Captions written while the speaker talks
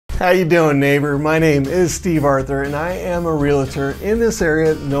How you doing, neighbor? My name is Steve Arthur and I am a realtor in this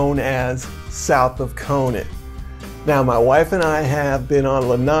area known as South of Conant. Now, my wife and I have been on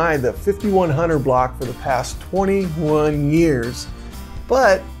Lanai, the 5100 block, for the past 21 years,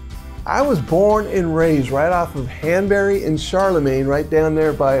 but I was born and raised right off of Hanbury and Charlemagne, right down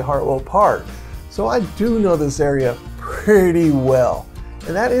there by Hartwell Park. So I do know this area pretty well,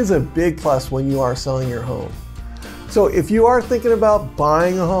 and that is a big plus when you are selling your home. So if you are thinking about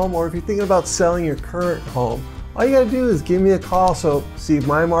buying a home, or if you're thinking about selling your current home, all you gotta do is give me a call so see if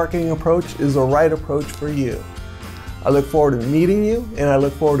my marketing approach is the right approach for you. I look forward to meeting you and I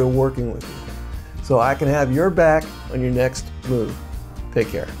look forward to working with you so I can have your back on your next move. Take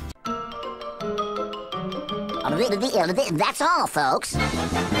care. That's all, folks.